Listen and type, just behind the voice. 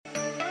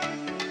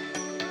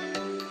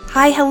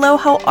Hi, hello,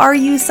 how are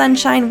you,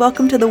 sunshine?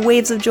 Welcome to the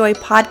Waves of Joy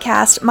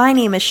podcast. My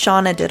name is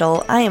Shauna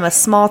Diddle. I am a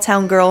small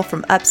town girl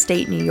from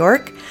upstate New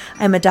York.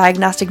 I'm a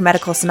diagnostic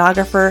medical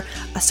sonographer,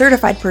 a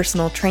certified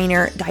personal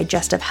trainer,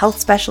 digestive health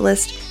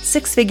specialist,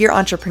 six-figure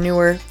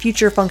entrepreneur,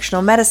 future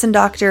functional medicine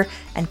doctor,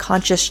 and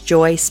conscious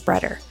joy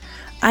spreader.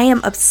 I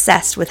am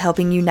obsessed with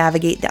helping you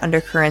navigate the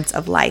undercurrents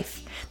of life.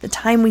 The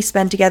time we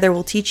spend together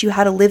will teach you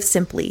how to live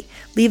simply,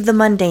 leave the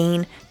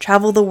mundane,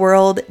 travel the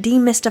world,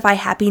 demystify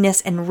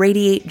happiness, and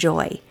radiate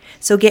joy.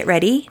 So get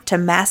ready to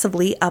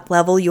massively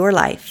uplevel your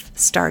life,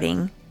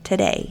 starting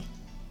today.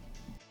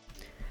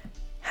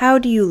 How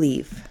do you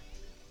leave?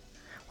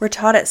 We're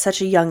taught at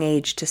such a young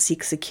age to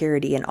seek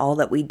security in all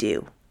that we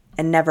do,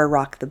 and never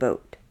rock the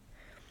boat.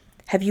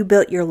 Have you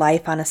built your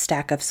life on a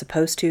stack of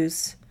supposed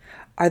tos?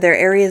 Are there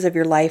areas of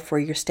your life where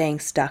you're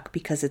staying stuck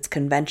because it's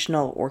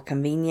conventional or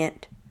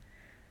convenient?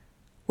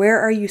 Where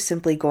are you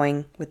simply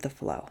going with the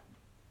flow?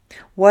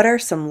 What are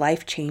some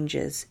life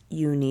changes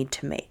you need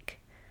to make?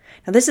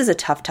 Now, this is a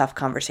tough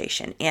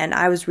conversation, and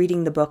I was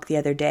reading the book the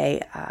other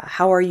day,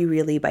 How Are You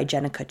Really by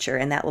Jenna Kutcher,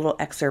 and that little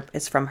excerpt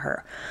is from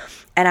her.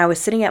 And I was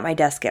sitting at my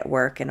desk at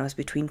work, and I was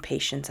between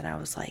patients, and I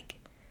was like,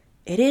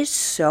 it is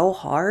so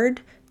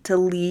hard to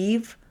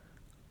leave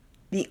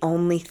the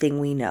only thing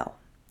we know,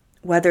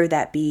 whether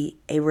that be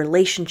a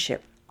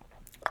relationship,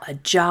 a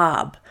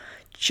job,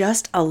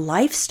 just a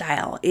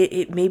lifestyle.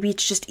 Maybe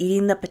it's just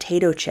eating the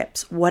potato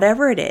chips,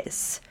 whatever it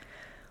is.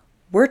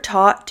 We're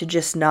taught to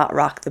just not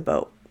rock the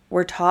boat.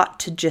 We're taught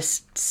to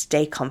just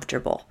stay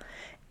comfortable.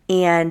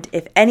 And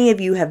if any of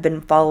you have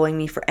been following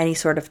me for any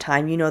sort of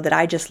time, you know that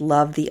I just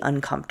love the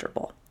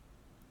uncomfortable.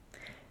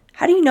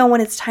 How do you know when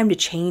it's time to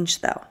change,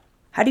 though?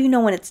 How do you know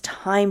when it's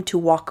time to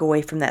walk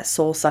away from that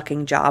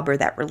soul-sucking job or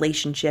that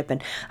relationship?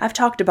 And I've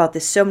talked about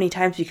this so many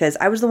times because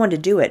I was the one to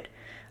do it.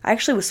 I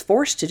actually was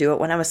forced to do it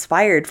when I was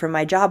fired from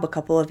my job a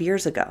couple of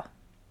years ago.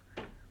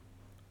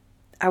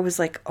 I was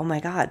like, oh my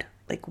God,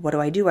 like, what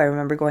do? I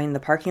remember going in the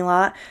parking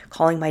lot,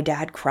 calling my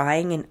dad,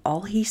 crying, and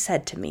all he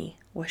said to me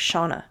was,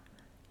 Shauna,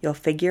 you'll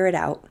figure it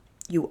out.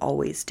 You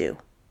always do.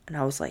 And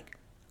I was like,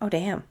 oh,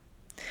 damn.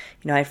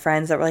 You know, I had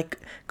friends that were like,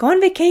 go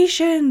on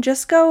vacation,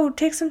 just go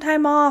take some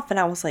time off. And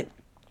I was like,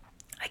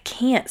 I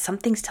can't.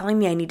 Something's telling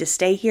me I need to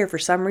stay here for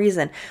some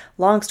reason.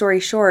 Long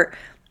story short,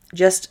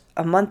 just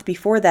a month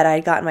before that, I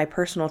had gotten my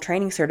personal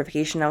training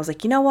certification. I was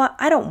like, you know what?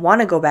 I don't want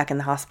to go back in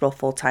the hospital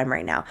full time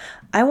right now.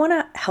 I want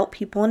to help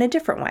people in a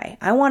different way.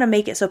 I want to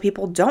make it so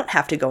people don't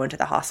have to go into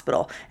the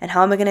hospital. And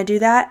how am I going to do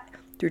that?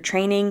 Through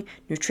training,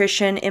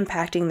 nutrition,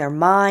 impacting their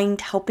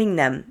mind, helping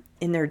them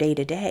in their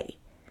day-to-day.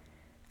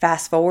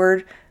 Fast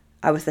forward,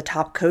 I was the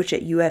top coach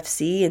at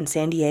UFC in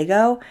San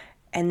Diego.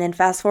 And then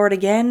fast forward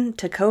again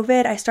to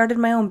COVID, I started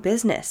my own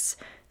business.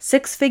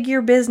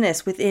 Six-figure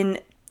business within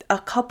a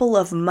couple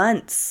of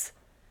months.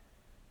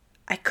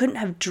 I couldn't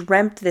have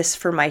dreamt this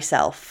for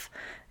myself.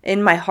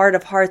 In my heart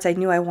of hearts, I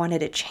knew I wanted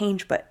to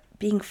change, but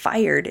being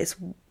fired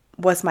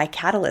was my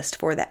catalyst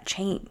for that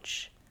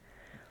change.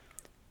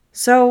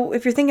 So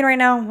if you're thinking right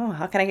now, oh,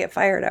 how can I get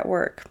fired at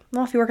work?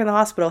 Well, if you work in the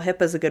hospital,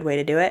 HIPAA is a good way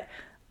to do it.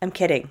 I'm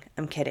kidding.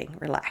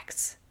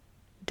 Relax.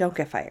 Don't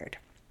get fired.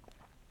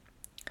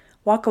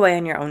 Walk away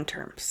on your own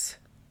terms.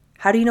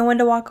 How do you know when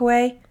to walk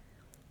away?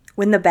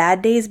 When the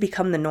bad days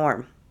become the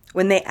norm.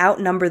 When they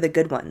outnumber the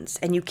good ones,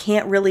 and you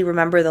can't really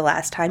remember the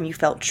last time you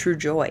felt true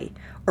joy,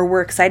 or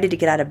were excited to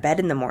get out of bed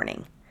in the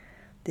morning.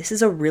 This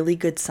is a really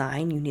good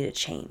sign you need a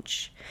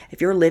change. If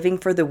you're living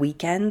for the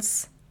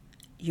weekends,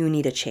 you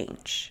need a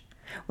change.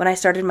 When I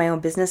started my own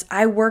business,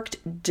 I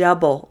worked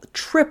double,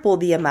 triple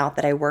the amount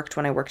that I worked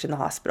when I worked in the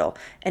hospital.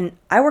 And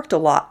I worked a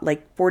lot,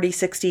 like 40,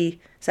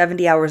 60,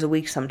 70 hours a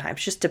week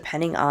sometimes, just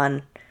depending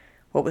on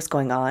what was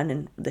going on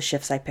and the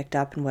shifts I picked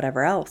up and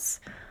whatever else.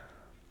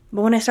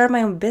 But when I started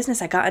my own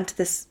business, I got into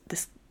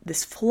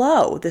this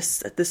flow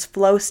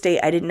state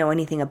I didn't know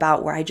anything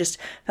about, where I just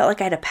felt like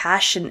I had a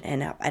passion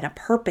and a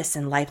purpose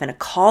in life and a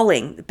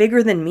calling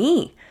bigger than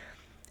me.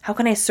 How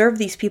can I serve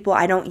these people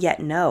I don't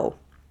yet know?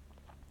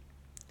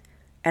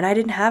 And I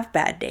didn't have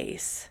bad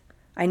days.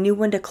 I knew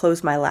when to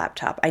close my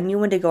laptop. I knew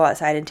when to go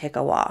outside and take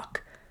a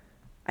walk.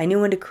 I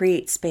knew when to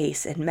create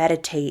space and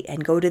meditate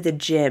and go to the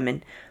gym.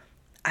 And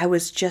I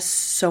was just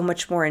so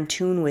much more in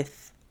tune with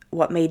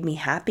what made me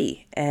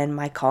happy and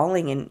my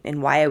calling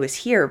and why I was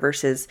here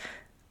versus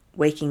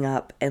waking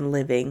up and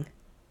living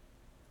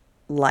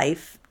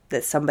life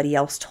that somebody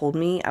else told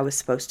me I was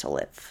supposed to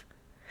live.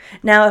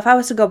 Now, if I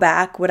was to go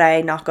back, would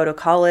I not go to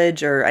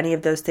college or any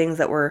of those things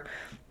that were,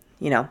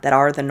 that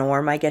are the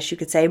norm, I guess you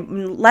could say?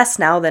 Less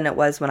now than it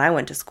was when I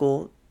went to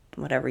school,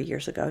 whatever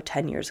years ago,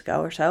 10 years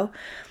ago or so.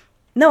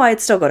 No, I'd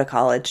still go to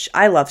college.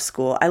 I love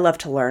school. I love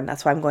to learn.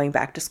 That's why I'm going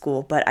back to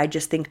school. But I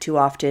just think too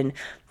often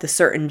the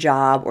certain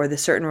job or the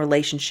certain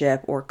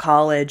relationship or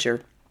college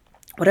or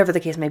whatever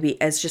the case may be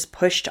is just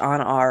pushed on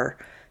our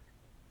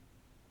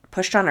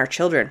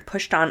children,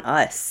 pushed on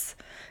us.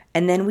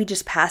 And then we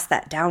just pass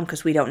that down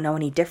because we don't know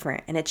any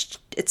different. And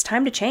it's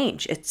time to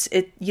change.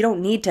 You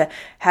don't need to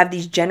have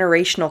these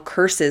generational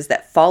curses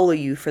that follow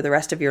you for the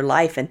rest of your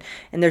life. And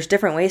there's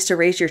different ways to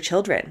raise your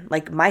children.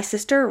 Like my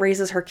sister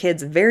raises her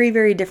kids very,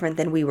 very different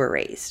than we were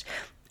raised.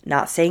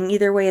 Not saying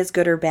either way is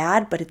good or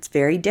bad, but it's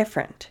very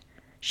different.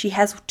 She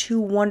has 2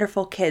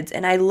 wonderful kids,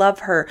 and I love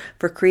her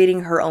for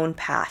creating her own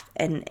path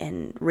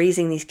and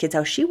raising these kids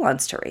how she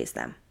wants to raise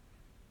them.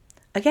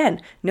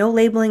 Again, no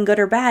labeling good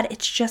or bad,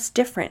 it's just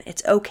different.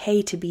 It's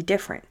okay to be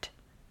different.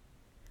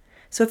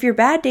 So if your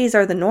bad days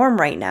are the norm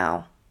right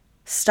now,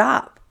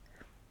 stop.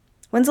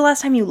 When's the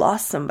last time you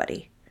lost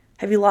somebody?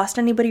 Have you lost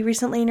anybody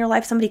recently in your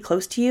life, somebody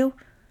close to you?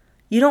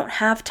 You don't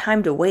have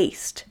time to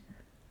waste.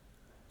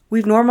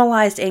 We've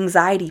normalized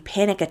anxiety,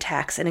 panic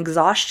attacks, and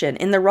exhaustion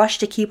in the rush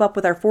to keep up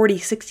with our 40,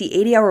 60,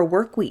 80-hour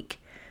work week,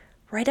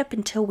 right up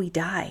until we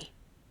die.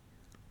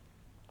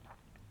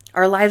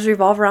 Our lives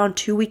revolve around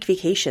 2-week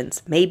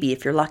vacations, maybe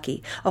if you're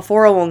lucky, a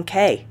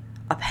 401k,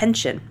 a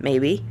pension,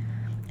 maybe,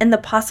 and the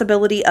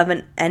possibility of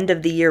an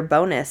end-of-the-year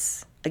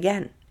bonus,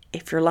 again,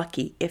 if you're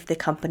lucky, if the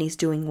company's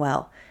doing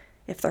well,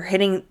 if they're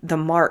hitting the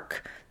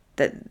mark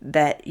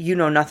that you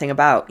know nothing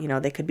about,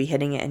 they could be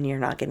hitting it and you're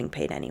not getting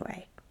paid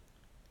anyway.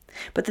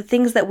 But the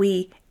things that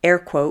we, air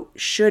quote,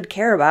 should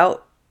care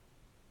about,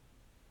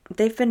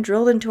 they've been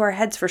drilled into our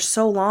heads for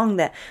so long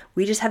that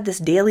we just have this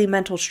daily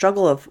mental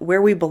struggle of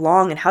where we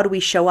belong and how do we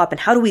show up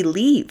and how do we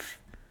leave.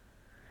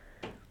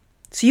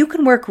 So you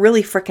can work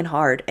really freaking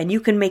hard and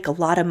you can make a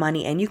lot of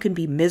money and you can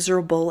be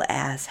miserable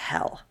as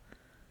hell.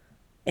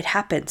 It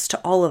happens to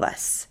all of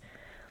us.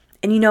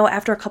 And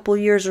after a couple of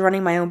years of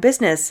running my own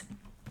business,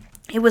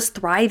 it was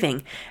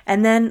thriving.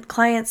 And then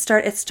it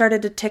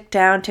started to tick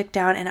down,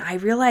 and I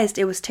realized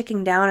it was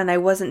ticking down and I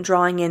wasn't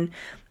drawing in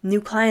new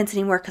clients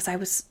anymore because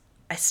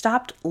I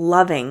stopped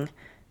loving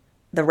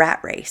the rat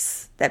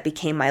race that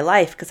became my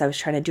life because I was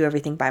trying to do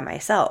everything by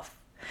myself.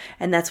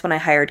 And that's when I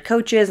hired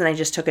coaches and I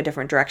just took a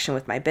different direction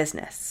with my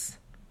business.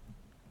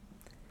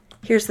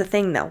 Here's the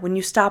thing though, when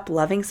you stop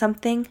loving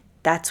something,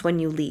 that's when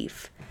you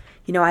leave.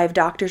 I have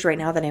doctors right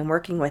now that I'm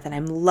working with and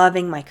I'm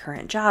loving my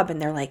current job and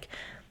they're like,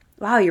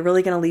 wow, you're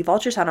really going to leave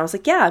ultrasound? I was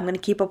like, yeah, I'm going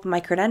to keep up with my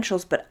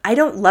credentials, but I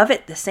don't love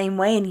it the same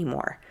way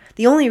anymore.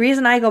 The only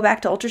reason I go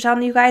back to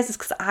ultrasound, you guys, is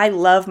because I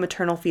love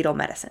maternal fetal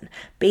medicine.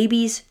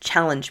 Babies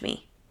challenge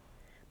me,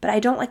 but I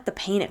don't like the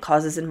pain it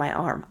causes in my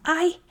arm.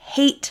 I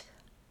hate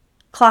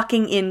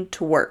clocking in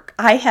to work.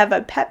 I have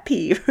a pet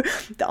peeve.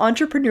 The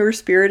entrepreneur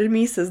spirit in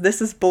me says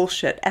this is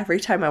bullshit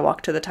every time I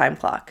walk to the time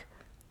clock.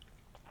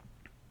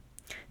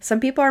 Some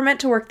people are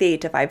meant to work the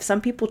 8 to 5. Some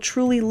people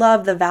truly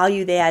love the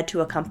value they add to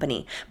a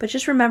company. But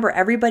just remember,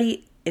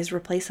 everybody is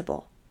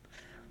replaceable.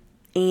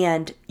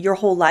 And your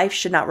whole life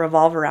should not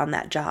revolve around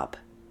that job.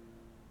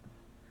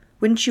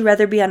 Wouldn't you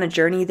rather be on a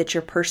journey that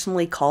you're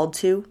personally called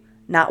to,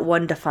 not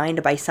one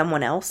defined by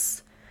someone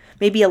else?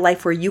 Maybe a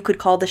life where you could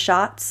call the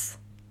shots?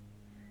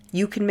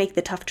 You can make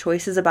the tough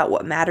choices about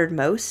what mattered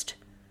most?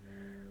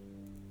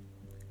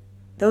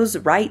 Those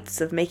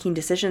rights of making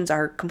decisions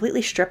are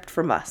completely stripped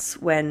from us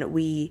when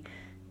we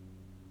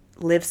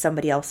live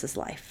somebody else's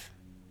life.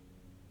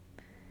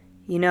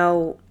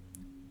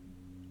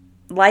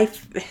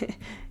 Life,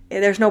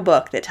 there's no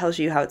book that tells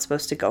you how it's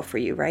supposed to go for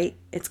you, right?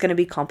 It's going to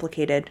be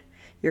complicated.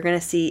 You're going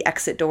to see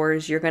exit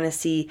doors. You're going to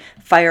see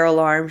fire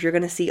alarms. You're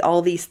going to see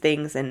all these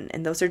things. And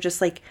those are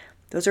just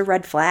those are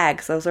red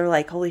flags. Those are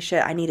like, holy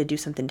shit, I need to do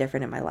something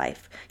different in my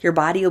life. Your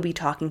body will be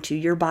talking to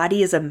you. Your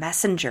body is a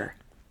messenger.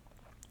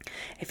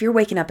 If you're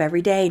waking up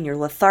every day and you're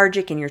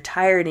lethargic and you're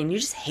tired and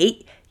you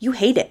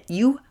hate it.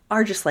 You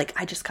are just like,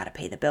 I just got to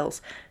pay the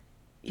bills.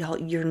 Y'all,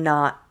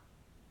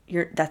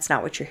 that's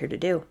not what you're here to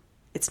do.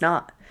 It's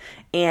not.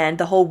 And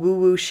the whole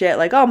woo-woo shit,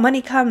 like, oh,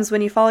 money comes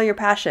when you follow your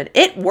passion.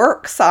 It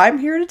works. I'm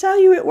here to tell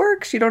you it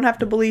works. You don't have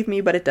to believe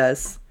me, but it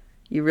does.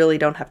 You really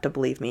don't have to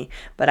believe me,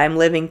 but I'm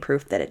living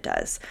proof that it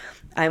does.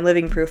 I'm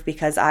living proof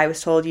because I was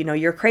told,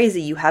 you're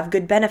crazy. You have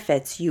good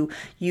benefits. You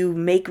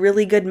make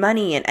really good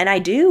money. And I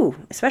do,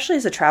 especially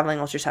as a traveling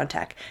ultrasound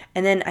tech.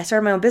 And then I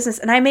started my own business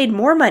and I made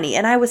more money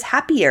and I was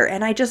happier.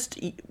 And I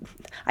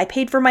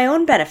paid for my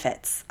own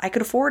benefits. I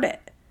could afford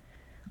it.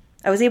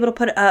 I was able to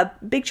put a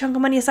big chunk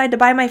of money aside to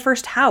buy my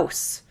first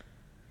house.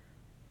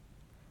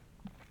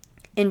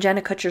 In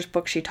Jenna Kutcher's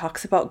book, she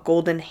talks about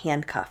golden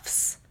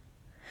handcuffs.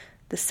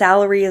 The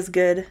salary is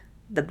good.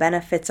 The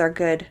benefits are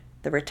good.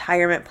 The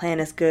retirement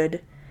plan is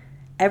good.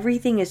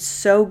 Everything is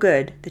so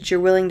good that you're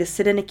willing to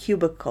sit in a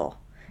cubicle,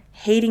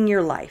 hating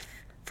your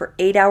life for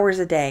 8 hours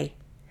a day,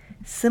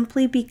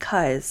 simply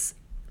because,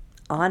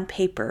 on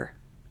paper,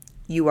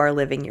 you are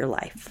living your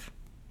life.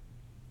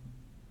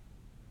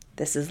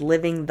 This is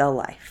living the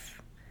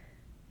life.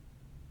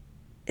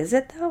 Is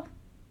it though?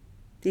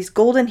 These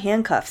golden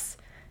handcuffs.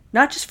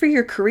 Not just for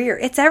your career.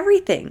 It's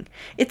everything.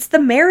 It's the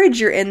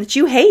marriage you're in that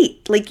you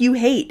hate. You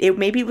hate.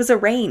 Maybe it was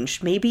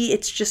arranged. Maybe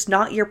it's just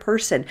not your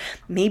person.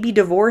 Maybe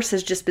divorce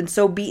has just been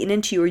so beaten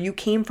into you, or you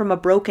came from a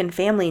broken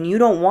family and you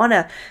don't want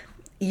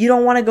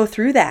to go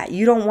through that.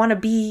 You don't want to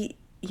be,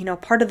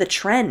 part of the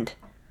trend.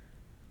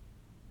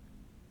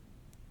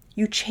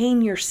 You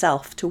chain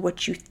yourself to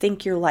what you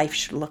think your life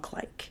should look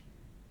like.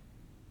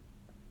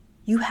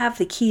 You have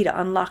the key to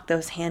unlock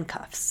those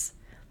handcuffs.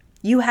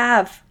 You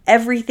have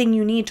everything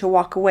you need to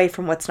walk away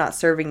from what's not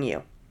serving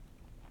you.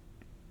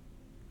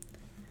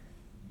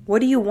 What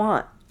do you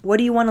want? What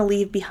do you want to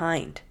leave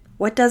behind?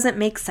 What doesn't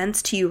make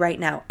sense to you right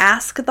now?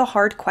 Ask the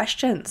hard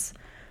questions.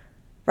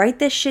 Write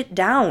this shit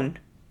down.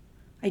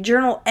 I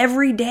journal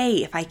every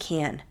day if I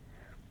can.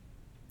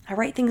 I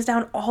write things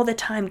down all the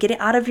time. Get it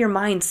out of your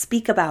mind.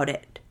 Speak about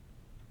it.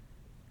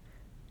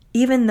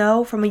 Even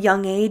though from a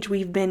young age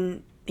we've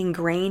been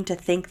ingrained to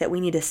think that we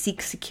need to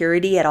seek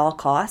security at all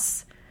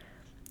costs,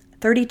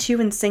 32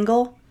 and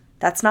single,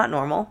 that's not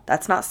normal.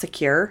 That's not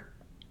secure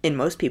in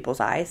most people's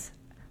eyes.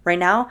 Right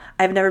now,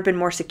 I've never been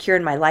more secure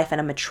in my life, and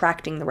I'm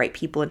attracting the right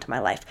people into my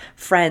life.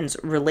 Friends,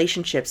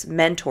 relationships,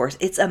 mentors.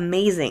 It's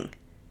amazing.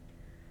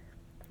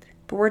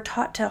 But we're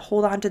taught to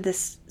hold on to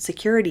this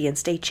security and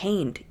stay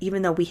chained,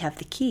 even though we have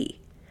the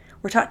key.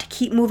 We're taught to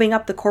keep moving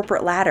up the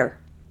corporate ladder.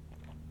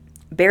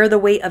 Bear the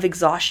weight of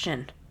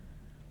exhaustion.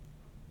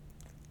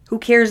 Who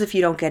cares if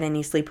you don't get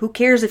any sleep? Who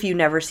cares if you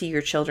never see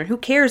your children? Who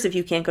cares if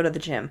you can't go to the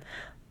gym?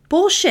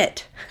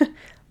 Bullshit.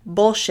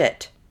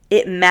 Bullshit.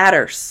 It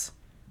matters.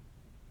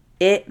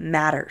 It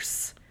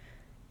matters.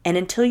 And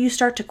until you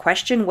start to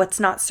question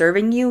what's not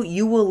serving you,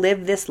 you will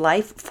live this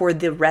life for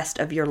the rest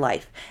of your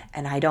life.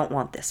 And I don't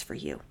want this for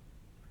you.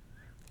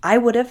 I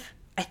would have.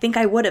 I think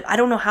I would have. I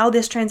don't know how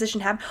this transition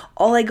happened.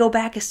 All I go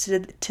back is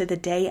to the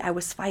day I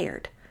was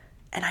fired.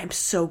 And I'm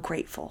so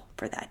grateful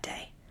for that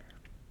day.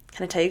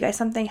 Can I tell you guys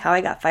something? How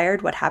I got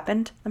fired? What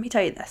happened? Let me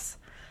tell you this.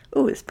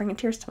 Ooh, it's bringing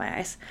tears to my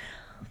eyes.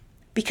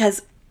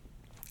 Because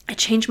I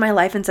changed my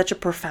life in such a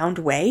profound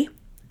way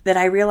that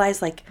I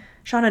realized, like,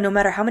 Shauna, no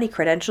matter how many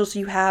credentials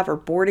you have or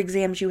board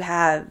exams you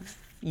have,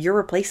 you're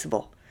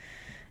replaceable.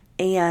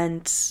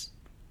 And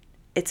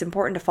it's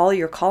important to follow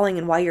your calling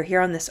and why you're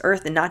here on this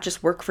earth and not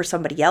just work for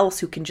somebody else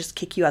who can just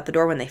kick you out the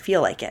door when they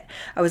feel like it.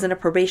 I was in a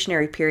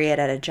probationary period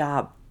at a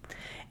job,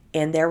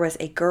 and there was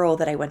a girl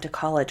that I went to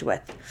college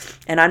with.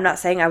 And I'm not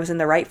saying I was in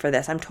the right for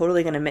this. I'm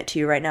totally going to admit to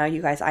you right now,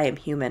 you guys, I am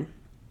human.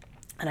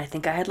 And I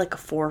think I had like a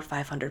 400 or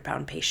 500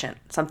 pound patient,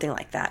 something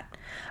like that.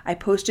 I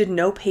posted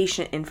no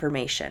patient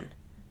information.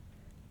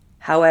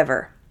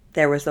 However,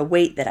 there was the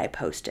weight that I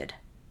posted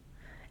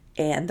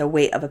and the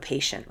weight of a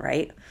patient,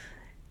 right?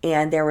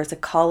 And there was a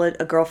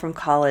girl from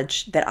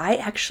college that I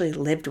actually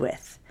lived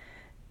with.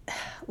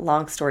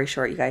 Long story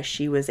short, you guys,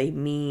 she was a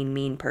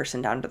mean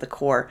person down to the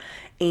core.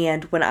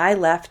 And when I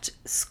left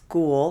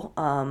school,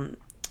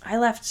 I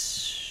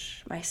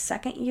left my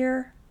second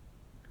year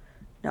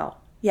in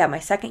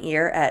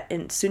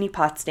SUNY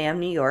Potsdam,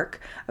 New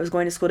York. I was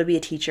going to school to be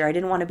a teacher. I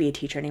didn't want to be a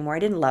teacher anymore. I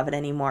didn't love it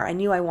anymore. I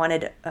knew I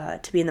wanted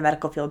to be in the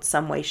medical field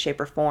some way,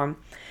 shape, or form.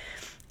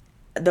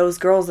 Those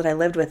girls that I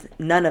lived with,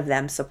 none of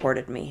them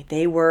supported me.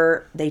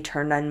 They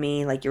turned on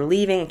me, like, you're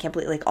leaving, I can't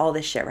believe, like, all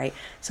this shit, right?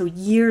 So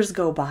years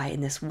go by,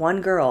 and this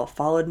one girl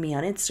followed me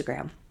on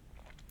Instagram.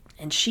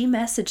 And she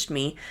messaged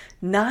me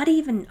not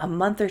even a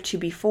month or two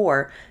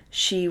before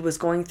she was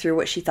going through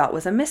what she thought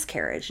was a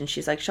miscarriage. And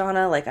she's like,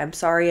 Shauna, like, I'm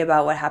sorry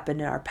about what happened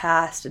in our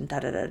past and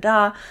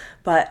da-da-da-da,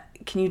 but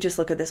can you just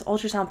look at this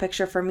ultrasound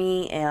picture for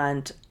me?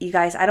 And you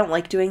guys, I don't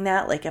like doing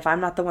that. Like, if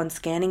I'm not the one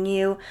scanning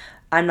you,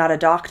 I'm not a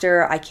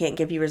doctor, I can't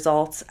give you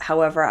results.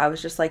 However, I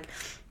was just like,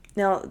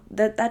 no,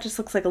 that just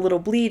looks like a little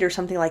bleed or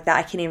something like that.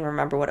 I can't even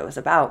remember what it was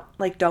about.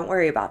 Like, don't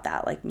worry about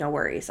that. Like, no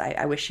worries.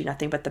 I wish you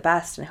nothing but the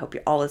best, and I hope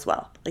you're all is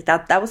well. Like,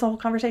 that was the whole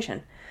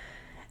conversation.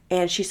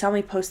 And she saw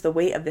me post the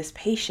weight of this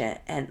patient.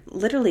 And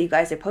literally, you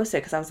guys, I posted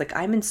it because I was like,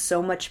 I'm in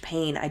so much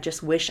pain. I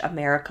just wish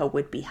America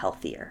would be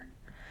healthier.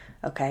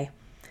 Okay?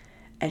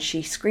 And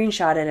she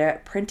screenshotted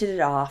it, printed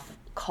it off.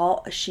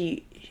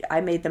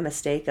 I made the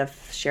mistake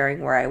of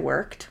sharing where I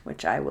worked,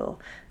 which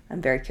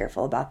I'm very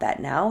careful about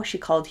that now. She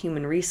called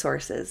human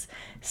resources,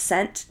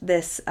 sent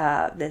this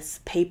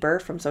paper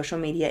from social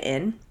media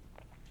in,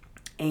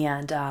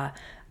 and I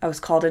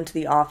was called into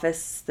the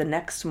office the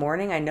next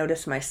morning. I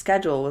noticed my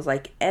schedule was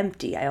like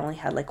empty. I only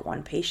had like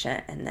one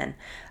patient, and then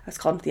I was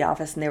called into the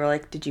office, and they were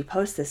like, "Did you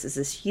post this? Is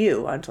this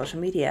you on social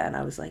media?" And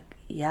I was like,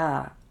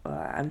 "Yeah,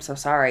 I'm so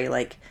sorry.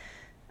 Like,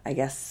 I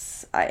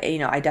guess I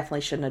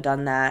definitely shouldn't have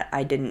done that.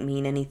 I didn't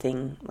mean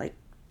anything like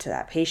to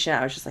that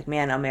patient. I was just like,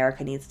 man,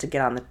 America needs to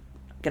get on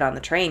the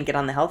train, get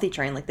on the healthy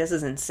train. Like, this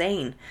is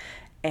insane."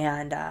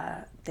 And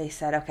they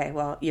said, okay,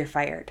 well, you're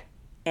fired.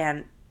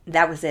 And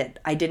that was it.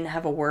 I didn't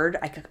have a word.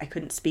 I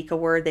couldn't speak a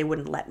word. They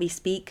wouldn't let me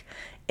speak.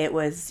 It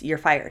was, you're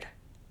fired.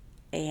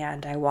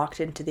 And I walked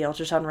into the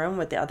ultrasound room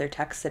with the other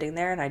techs sitting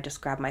there, and I just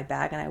grabbed my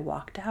bag and I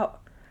walked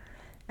out.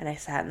 And I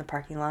sat in the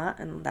parking lot,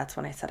 and that's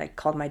when I said, I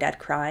called my dad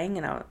crying,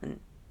 and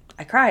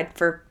I cried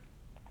for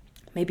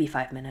maybe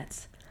 5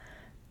 minutes.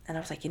 And I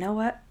was like, you know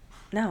what?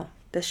 No,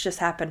 this just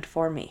happened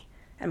for me.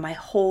 And my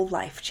whole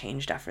life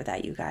changed after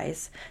that, you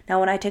guys. Now,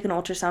 when I take an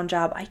ultrasound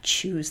job, I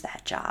choose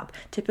that job.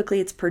 Typically,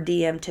 it's per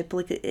diem.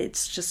 Typically,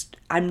 it's just,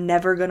 I'm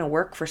never going to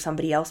work for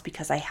somebody else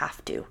because I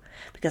have to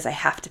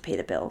pay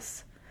the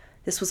bills.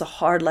 This was a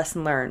hard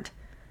lesson learned.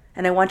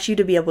 And I want you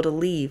to be able to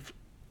leave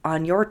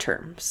on your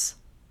terms.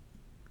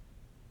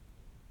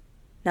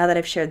 Now that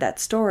I've shared that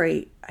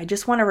story, I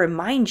just want to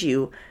remind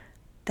you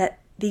that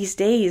these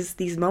days,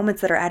 these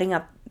moments that are adding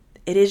up,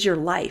 it is your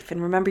life.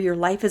 And remember, your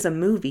life is a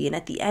movie, and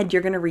at the end,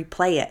 you're going to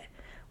replay it.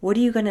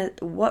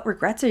 What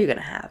regrets are you going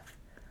to have?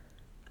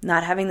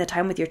 Not having the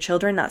time with your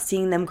children, not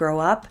seeing them grow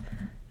up,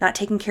 not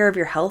taking care of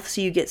your health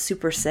so you get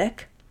super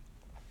sick.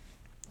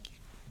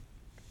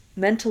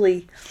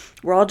 Mentally,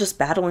 we're all just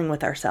battling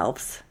with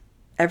ourselves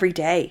every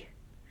day.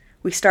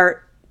 We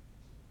start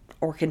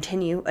or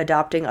continue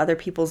adopting other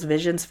people's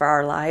visions for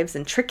our lives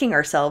and tricking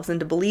ourselves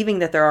into believing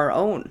that they're our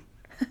own.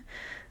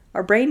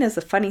 Our brain is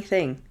a funny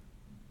thing.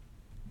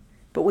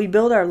 But we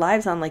build our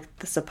lives on like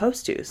the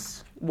supposed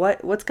to's.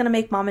 What's going to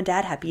make mom and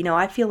dad happy?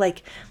 I feel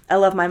like I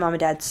love my mom and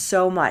dad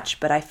so much,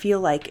 but I feel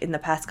like in the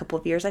past couple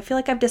of years, I feel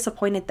like I've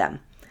disappointed them.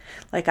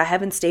 Like I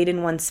haven't stayed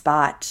in one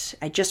spot.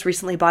 I just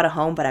recently bought a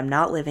home, but I'm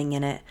not living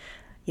in it.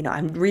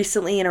 I'm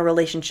recently in a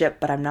relationship,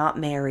 but I'm not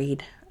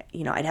married.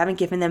 I haven't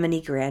given them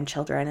any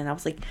grandchildren. And I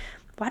was like,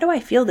 why do I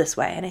feel this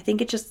way? And I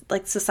think it's just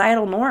like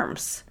societal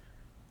norms.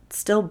 It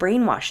still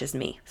brainwashes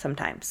me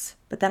sometimes.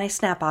 But then I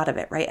snap out of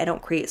it, right? I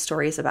don't create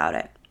stories about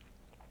it.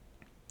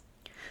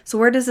 So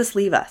where does this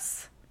leave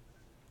us?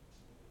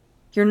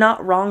 You're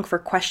not wrong for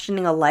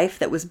questioning a life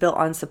that was built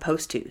on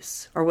supposed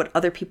to's or what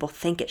other people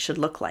think it should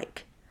look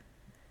like.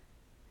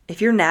 If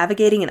you're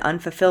navigating an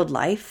unfulfilled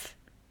life,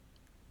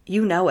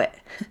 you know it.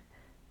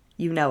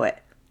 You know it.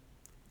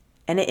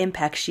 And it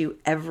impacts you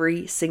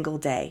every single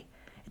day.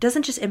 It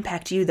doesn't just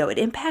impact you, though. It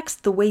impacts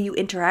the way you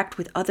interact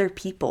with other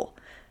people.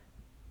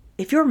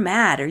 If you're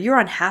mad or you're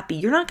unhappy,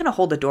 you're not going to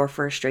hold the door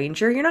for a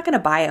stranger. You're not going to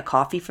buy a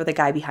coffee for the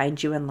guy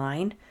behind you in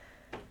line.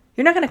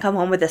 You're not going to come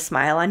home with a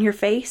smile on your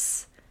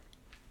face.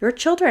 Your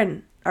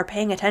children are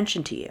paying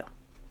attention to you.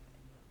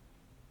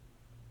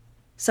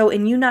 So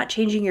in you not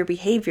changing your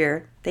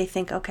behavior, they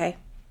think, okay,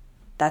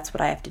 that's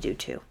what I have to do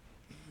too.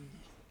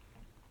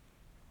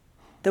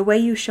 The way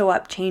you show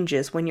up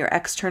changes when your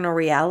external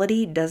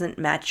reality doesn't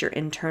match your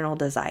internal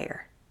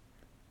desire.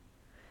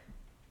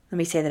 Let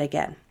me say that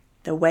again.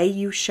 The way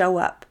you show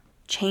up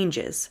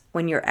changes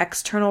when your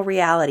external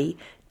reality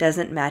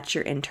doesn't match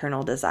your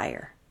internal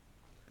desire.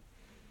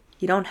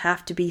 You don't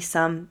have to be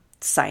some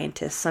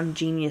scientist, some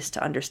genius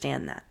to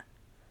understand that.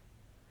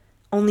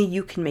 Only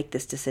you can make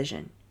this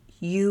decision.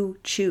 You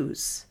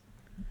choose.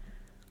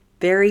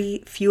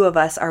 Very few of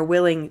us are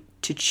willing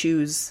to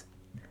choose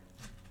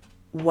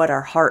what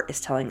our heart is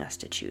telling us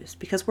to choose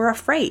because we're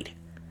afraid.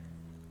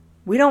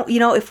 We don't,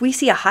 if we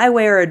see a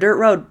highway or a dirt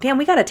road, damn,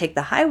 we got to take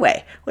the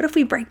highway. What if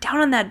we break down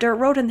on that dirt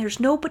road and there's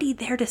nobody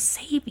there to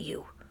save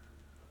you?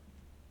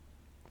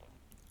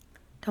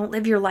 Don't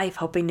live your life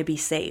hoping to be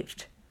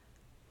saved.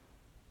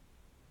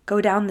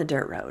 Go down the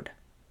dirt road.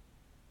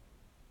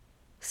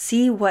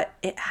 See what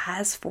it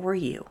has for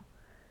you.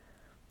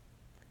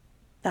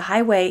 The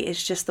highway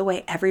is just the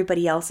way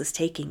everybody else is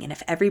taking. And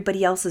if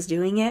everybody else is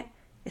doing it,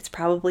 it's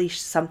probably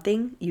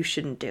something you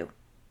shouldn't do.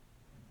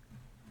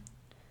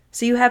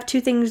 So you have two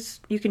things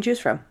you can choose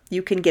from.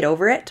 You can get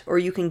over it or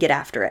you can get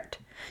after it.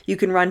 You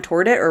can run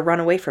toward it or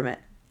run away from it.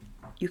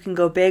 You can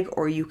go big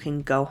or you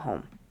can go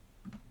home.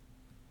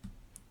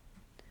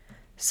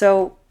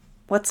 So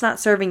what's not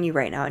serving you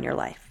right now in your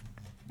life?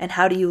 And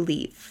how do you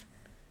leave?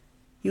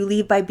 You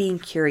leave by being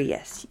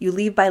curious. You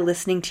leave by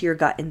listening to your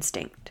gut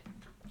instinct.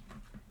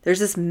 There's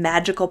this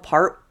magical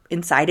part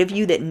inside of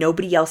you that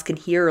nobody else can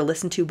hear or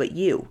listen to but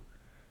you.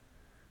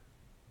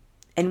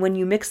 And when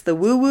you mix the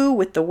woo-woo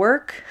with the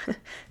work,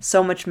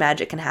 so much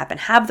magic can happen.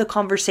 Have the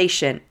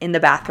conversation in the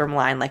bathroom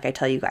line like I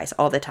tell you guys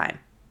all the time.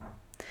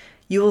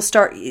 You will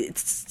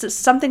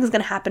something's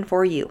going to happen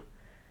for you.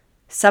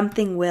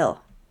 Something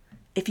will.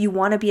 If you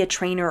want to be a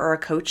trainer or a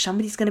coach,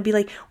 somebody's going to be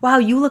like, wow,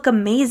 you look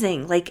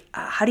amazing. Like,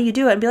 how do you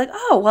do it? And be like,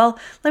 oh, well,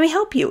 let me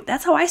help you.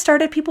 That's how I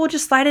started. People would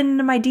just slide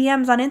into my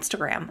DMs on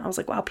Instagram. I was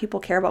like, wow, people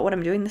care about what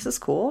I'm doing. This is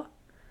cool.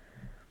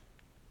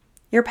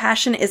 Your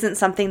passion isn't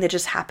something that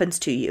just happens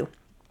to you.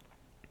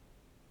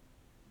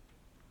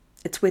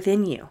 It's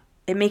within you.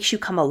 It makes you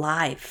come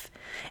alive.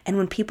 And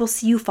when people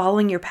see you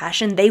following your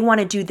passion, they want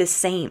to do the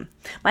same.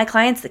 My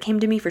clients that came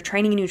to me for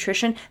training and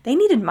nutrition, they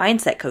needed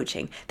mindset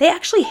coaching. They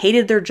actually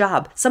hated their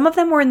job. Some of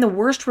them were in the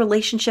worst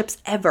relationships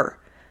ever.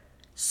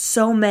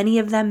 So many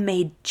of them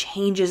made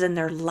changes in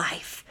their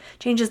life,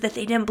 changes that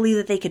they didn't believe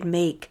that they could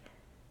make.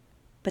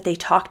 But they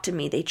talked to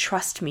me, they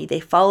trust me, they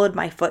followed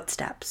my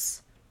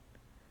footsteps.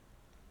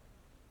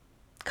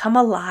 Come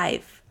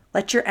alive.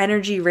 Let your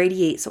energy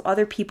radiate so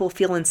other people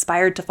feel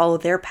inspired to follow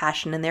their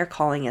passion and their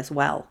calling as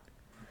well.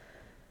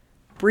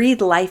 Breathe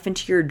life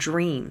into your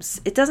dreams.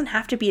 It doesn't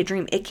have to be a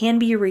dream. It can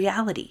be a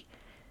reality.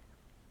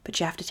 But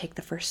you have to take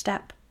the first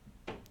step.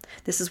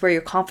 This is where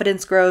your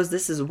confidence grows.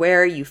 This is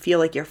where you feel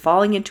like you're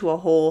falling into a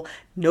hole.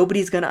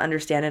 Nobody's going to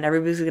understand and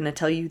everybody's going to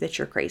tell you that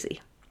you're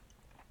crazy.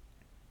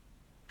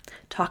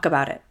 Talk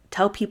about it.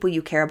 Tell people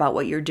you care about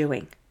what you're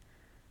doing.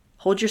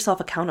 Hold yourself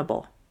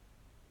accountable.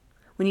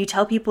 When you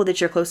tell people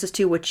that you're closest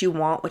to what you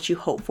want, what you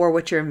hope for,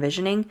 what you're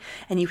envisioning,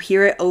 and you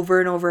hear it over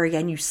and over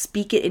again, you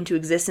speak it into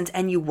existence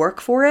and you work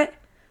for it,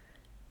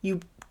 you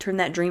turn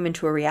that dream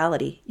into a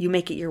reality. You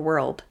make it your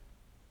world.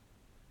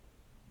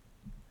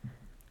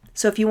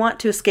 So if you want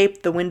to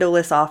escape the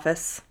windowless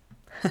office,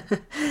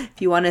 if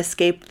you want to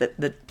escape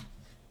the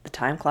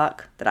time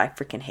clock that I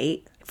freaking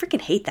hate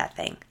that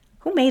thing.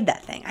 Who made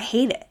that thing? I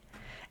hate it.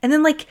 And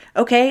then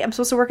okay, I'm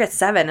supposed to work at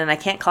 7 and I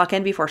can't clock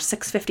in before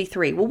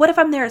 6:53. Well, what if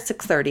I'm there at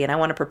 6:30 and I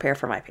want to prepare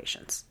for my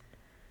patients?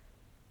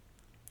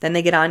 Then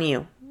they get on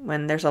you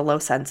when there's a low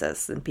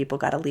census and people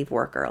got to leave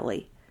work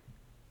early.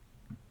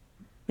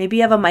 Maybe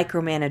you have a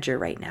micromanager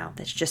right now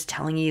that's just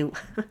telling you,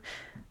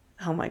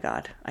 oh my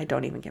God,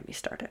 don't even get me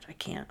started. I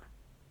can't.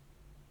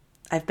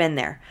 I've been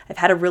there. I've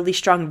had a really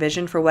strong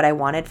vision for what I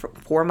wanted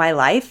for my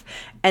life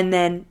and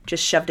then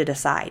just shoved it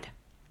aside.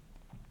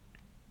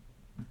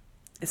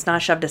 It's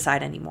not shoved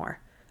aside anymore.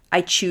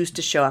 I choose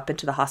to show up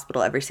into the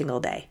hospital every single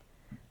day.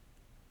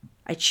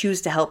 I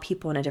choose to help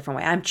people in a different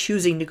way. I'm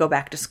choosing to go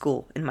back to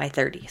school in my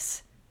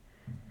 30s.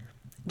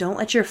 Don't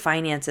let your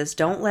finances,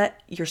 don't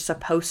let your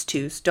supposed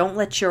tos, don't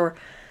let your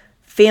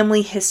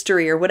family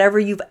history or whatever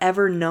you've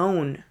ever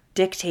known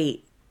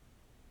dictate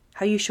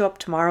how you show up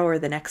tomorrow or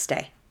the next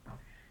day.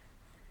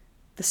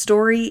 The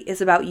story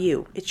is about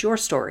you. It's your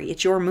story.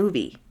 It's your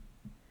movie.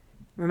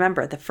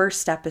 Remember, the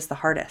first step is the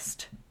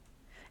hardest.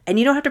 And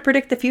you don't have to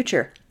predict the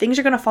future. Things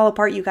are going to fall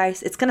apart, you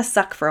guys. It's going to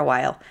suck for a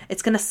while.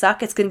 It's going to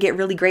suck. It's going to get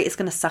really great. It's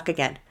going to suck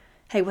again.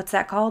 Hey, what's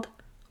that called?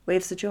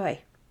 Waves of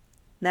joy.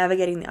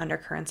 Navigating the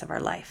undercurrents of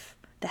our life.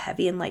 The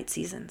heavy and light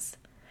seasons.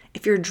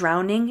 If you're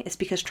drowning, it's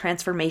because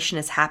transformation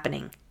is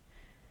happening.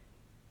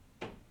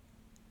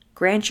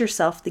 Grant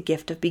yourself the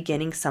gift of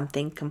beginning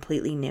something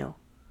completely new.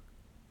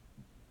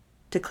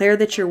 Declare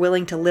that you're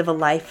willing to live a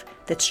life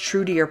that's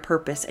true to your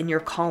purpose and your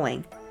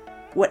calling,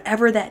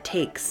 whatever that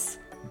takes.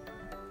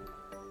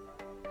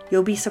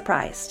 You'll be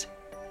surprised.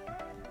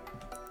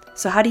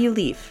 So how do you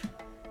leave?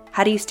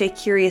 How do you stay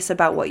curious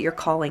about what your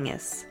calling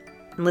is?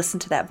 And listen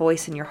to that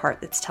voice in your heart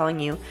that's telling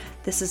you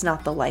this is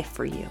not the life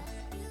for you.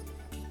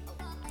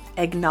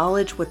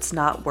 Acknowledge what's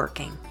not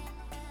working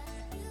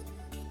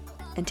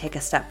and take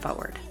a step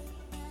forward.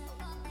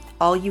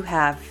 All you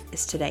have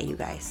is today, you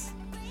guys.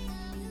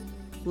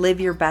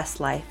 Live your best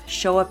life.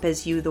 Show up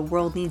as you. The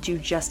world needs you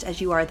just as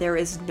you are. There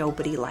is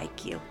nobody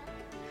like you.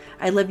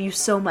 I love you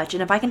so much.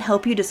 And if I can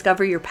help you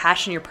discover your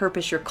passion, your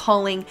purpose, your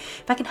calling,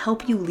 if I can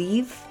help you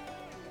leave,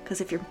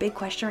 because if your big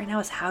question right now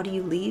is how do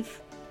you leave?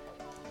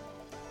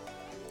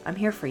 I'm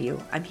here for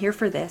you. I'm here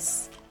for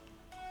this.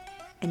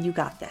 And you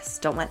got this.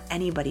 Don't let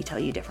anybody tell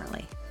you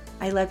differently.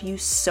 I love you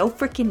so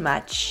freaking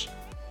much.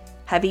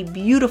 Have a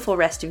beautiful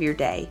rest of your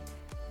day.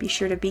 Be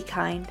sure to be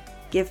kind,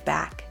 give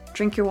back,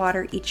 drink your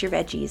water, eat your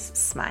veggies,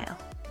 smile.